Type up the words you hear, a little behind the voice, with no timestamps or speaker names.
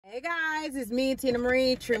Hey guys, it's me, Tina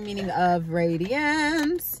Marie, true meaning of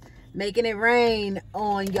radiance, making it rain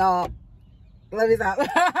on y'all. Let me stop.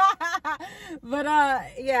 But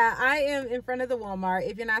yeah, I am in front of the Walmart.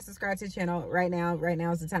 If you're not subscribed to the channel right now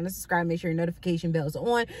is the time to subscribe. Make sure your notification bell is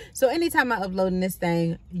on, so anytime I upload in this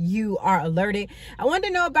thing, you are alerted. I wanted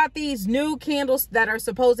to know about these new candles that are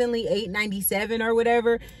supposedly $8.97 or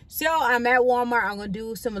whatever. So I'm at Walmart. I'm gonna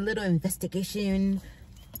do some little investigation.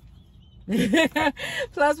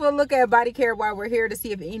 Plus we'll look at body care while we're here to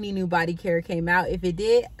see if any new body care came out. If it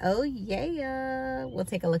did, oh yeah, we'll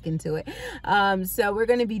take a look into it. So we're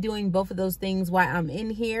going to be doing both of those things while I'm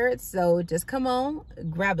in here, so just come on,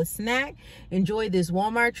 grab a snack, enjoy this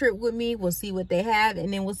Walmart trip with me. We'll see what they have,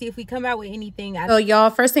 and then we'll see if we come out with anything. So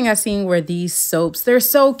y'all, first thing I seen were these soaps. They're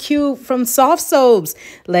so cute, from Soft Soaps.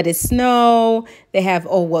 Let It Snow. They have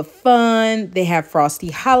Oh What Fun. They have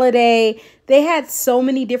Frosty Holiday. They had so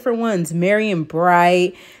many different ones. Merry and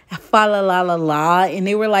Bright, Fa La La La La, and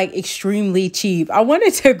they were like extremely cheap. I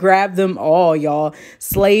wanted to grab them all, y'all.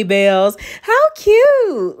 Sleigh bells. How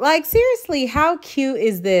cute. Like seriously, how cute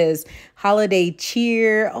is this? Holiday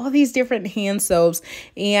Cheer, all these different hand soaps.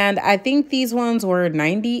 And I think these ones were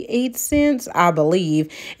 98 cents, I believe.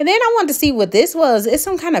 And then I wanted to see what this was. It's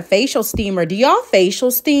some kind of facial steamer. Do y'all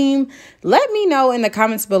facial steam? Let me know in the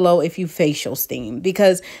comments below if you facial steam,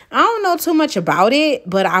 because I don't know too much about it,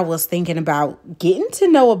 but I was thinking about getting to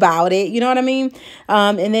know about it. You know what I mean?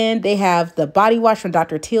 And then they have the body wash from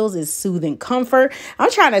Dr. Teal's is Soothing Comfort.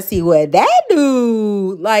 I'm trying to see what that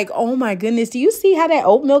do. Like, oh my goodness. Do you see how that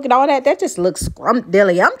oat milk and all that just looks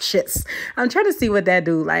scrumptious. I'm trying to see what that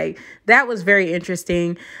do. Like, that was very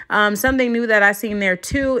interesting. Something new that I seen there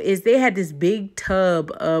too is they had this big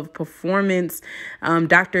tub of Performance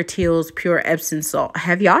Dr. Teal's Pure Epsom salt.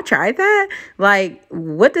 Have y'all tried that? Like,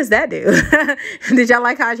 what does that do? Did y'all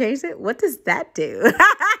like how I changed it? What does that do?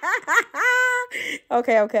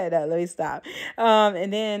 Okay, no, let me stop.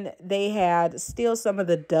 And then they had still some of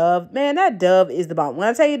the Dove. Man, that Dove is the bomb. When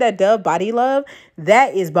I tell you that Dove Body Love,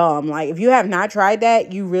 that is bomb. Like, if you have not tried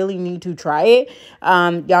that, you really need to try it.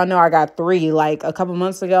 Y'all know I got 3 like a couple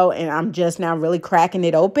months ago, and I'm just now really cracking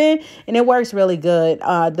it open, and it works really good.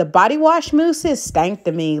 The body wash mousses stank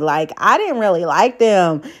to me. Like, I didn't really like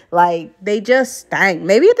them. Like, they just stank.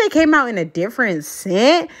 Maybe if they came out in a different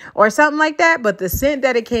scent or something like that, but the scent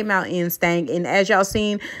that it came out in stank. And as y'all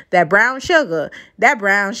seen, that brown sugar, babe,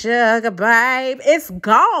 it's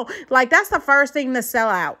gone. Like, that's the first thing to sell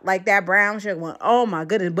out. Like, that brown sugar one. Oh my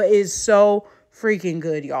goodness. But it's so freaking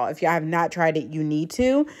good, y'all. If y'all have not tried it, you need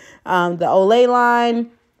to. The Olay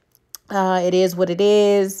line, it is what it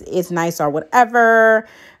is. It's nice or whatever.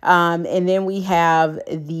 And then we have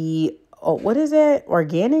the what is it?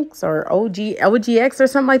 Organics or OGX or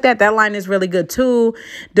something like that. That line is really good too.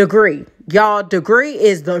 Degree. Y'all, Degree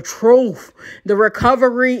is the truth. The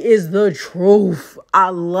recovery is the truth. I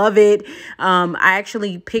love it. I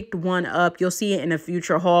actually picked one up. You'll see it in a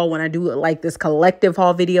future haul when I do like this collective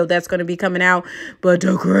haul video that's going to be coming out. But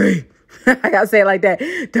Degree. I gotta say it like that.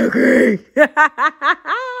 Degree.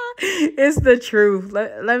 It's the truth.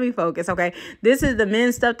 Let me focus. Okay. This is the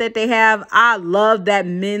men's stuff that they have. I love that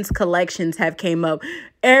men's collections have came up.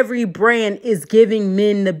 Every brand is giving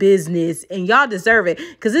men the business, and y'all deserve it,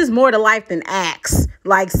 because it's more to life than Axe.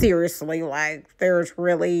 Like, seriously, like, there's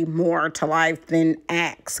really more to life than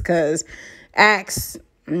Axe, because Axe...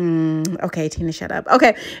 okay, Tina, shut up.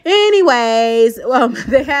 Okay, anyways,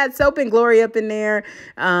 they had Soap and Glory up in there.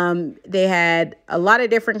 They had a lot of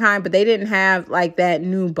different kind, but they didn't have like that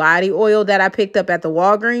new body oil that I picked up at the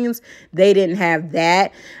Walgreens. They didn't have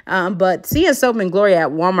that. But seeing Soap and Glory at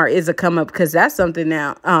Walmart is a come up, because that's something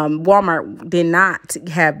now Walmart did not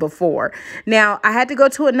have before. Now, I had to go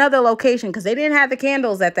to another location because they didn't have the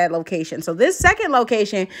candles at that location. So this second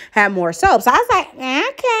location had more soaps. So I was like,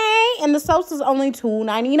 okay. And the soaps was only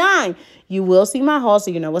 $2.99. You will see my haul,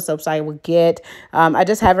 so you know what soaps I would get. I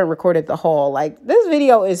just haven't recorded the haul. Like, this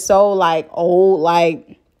video is so like old,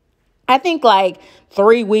 like I think like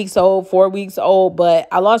 3 weeks old, 4 weeks old, but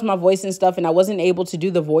I lost my voice and stuff, and I wasn't able to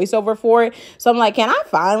do the voiceover for it. So I'm like, can I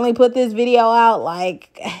finally put this video out?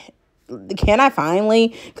 Like, can I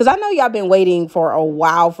finally? Because I know y'all been waiting for a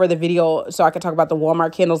while for the video so I could talk about the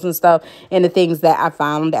Walmart candles and stuff and the things that I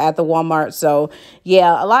found at the Walmart. So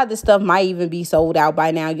yeah, a lot of this stuff might even be sold out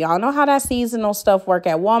by now. Y'all know how that seasonal stuff work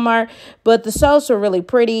at Walmart, but the soaps were really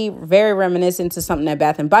pretty, very reminiscent to something that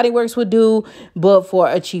Bath and Body Works would do, but for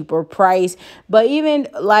a cheaper price. But even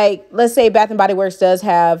like, let's say Bath and Body Works does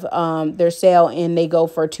have their sale and they go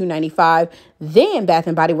for $2.95. Then Bath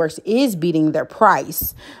and Body Works is beating their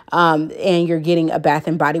price, and you're getting a Bath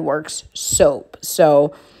and Body Works soap.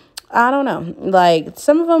 So I don't know. Like,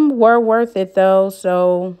 some of them were worth it though.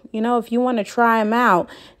 So, you know, if you want to try them out,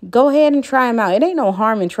 go ahead and try them out. It ain't no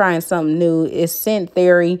harm in trying something new. It's scent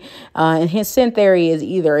theory. And his scent theory is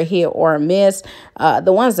either a hit or a miss.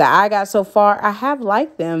 The ones that I got so far, I have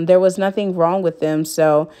liked them. There was nothing wrong with them.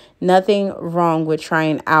 So nothing wrong with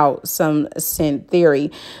trying out some scent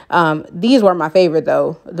theory. These were my favorite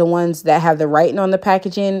though. The ones that have the writing on the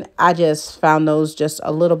packaging, I just found those just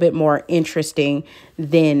a little bit more interesting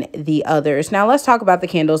than the others. Now let's talk about the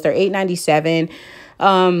candles. They're $8.97.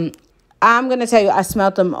 I'm going to tell you, I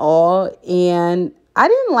smelled them all and I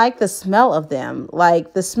didn't like the smell of them.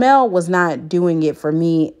 Like, the smell was not doing it for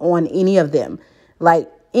me on any of them. Like,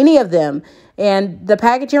 any of them. And the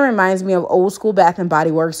packaging reminds me of old school Bath and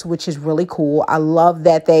Body Works, which is really cool. I love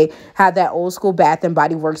that they have that old school Bath and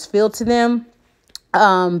Body Works feel to them.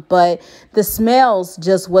 But the smells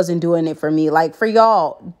just wasn't doing it for me. Like, for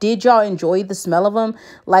y'all, did y'all enjoy the smell of them?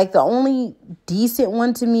 Like, the only decent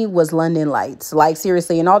one to me was London Lights. Like,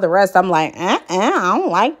 seriously, and all the rest, I'm like, I don't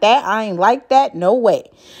like that. I ain't like that. No way.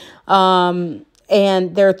 And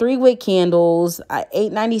there are 3-wick candles,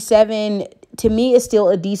 $8.97. To me, it's still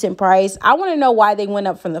a decent price. I want to know why they went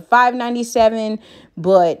up from the $5.97,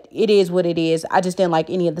 but it is what it is. I just didn't like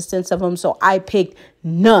any of the scents of them, so I picked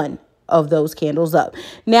none of those candles up.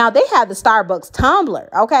 Now they have the Starbucks tumbler.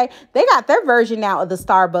 Okay, they got their version now of the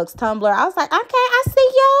Starbucks tumbler. I was like, okay, I see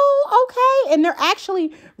you. Okay, and they're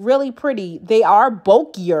actually really pretty. They are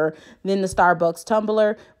bulkier than the Starbucks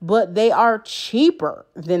tumbler, but they are cheaper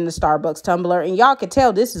than the Starbucks tumbler. And y'all can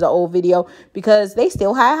tell this is an old video because they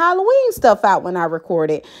still had Halloween stuff out when I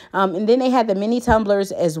recorded. And then they had the mini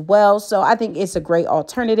tumblers as well. So I think it's a great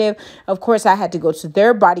alternative. Of course, I had to go to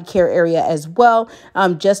their body care area as well,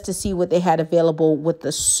 just to see what they had available with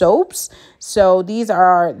the soaps. So these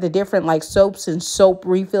are the different like soaps and soap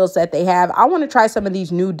refills that they have. I want to try some of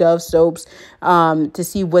these new Dove soaps to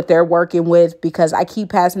see what they're working with, because I keep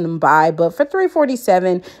passing them by. But for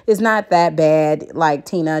 $3.47, it's not that bad. Like,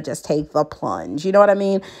 Tina, just take the plunge. You know what I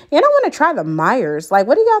mean? And I want to try the Myers. Like,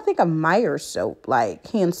 what do y'all think of Myers soap? Like,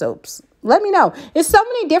 hand soaps. Let me know. There's so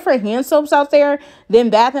many different hand soaps out there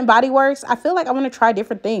than Bath and Body Works. I feel like I want to try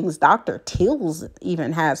different things. Dr. Teal's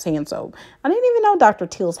even has hand soap. I didn't even know Dr.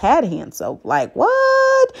 Teal's had hand soap. Like,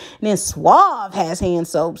 what? And then Suave has hand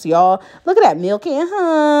soaps, y'all. Look at that, Milk and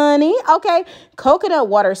Honey. Okay, coconut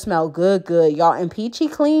water smell good, y'all. And Peachy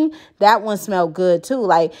Clean, that one smelled good too.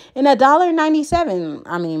 Like, in $1.97,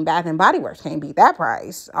 I mean, Bath and Body Works can't beat that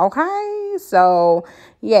price. Okay, so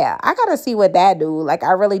yeah, I gotta see what that do. Like,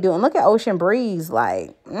 I really do. And look at Ocean Breeze.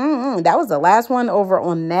 Like, that was the last one over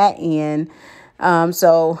on that end.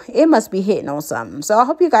 So it must be hitting on something. So I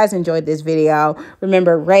hope you guys enjoyed this video.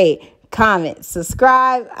 Remember, rate, comment,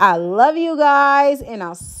 subscribe. I love you guys, and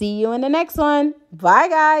I'll see you in the next one. Bye,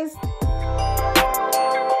 guys.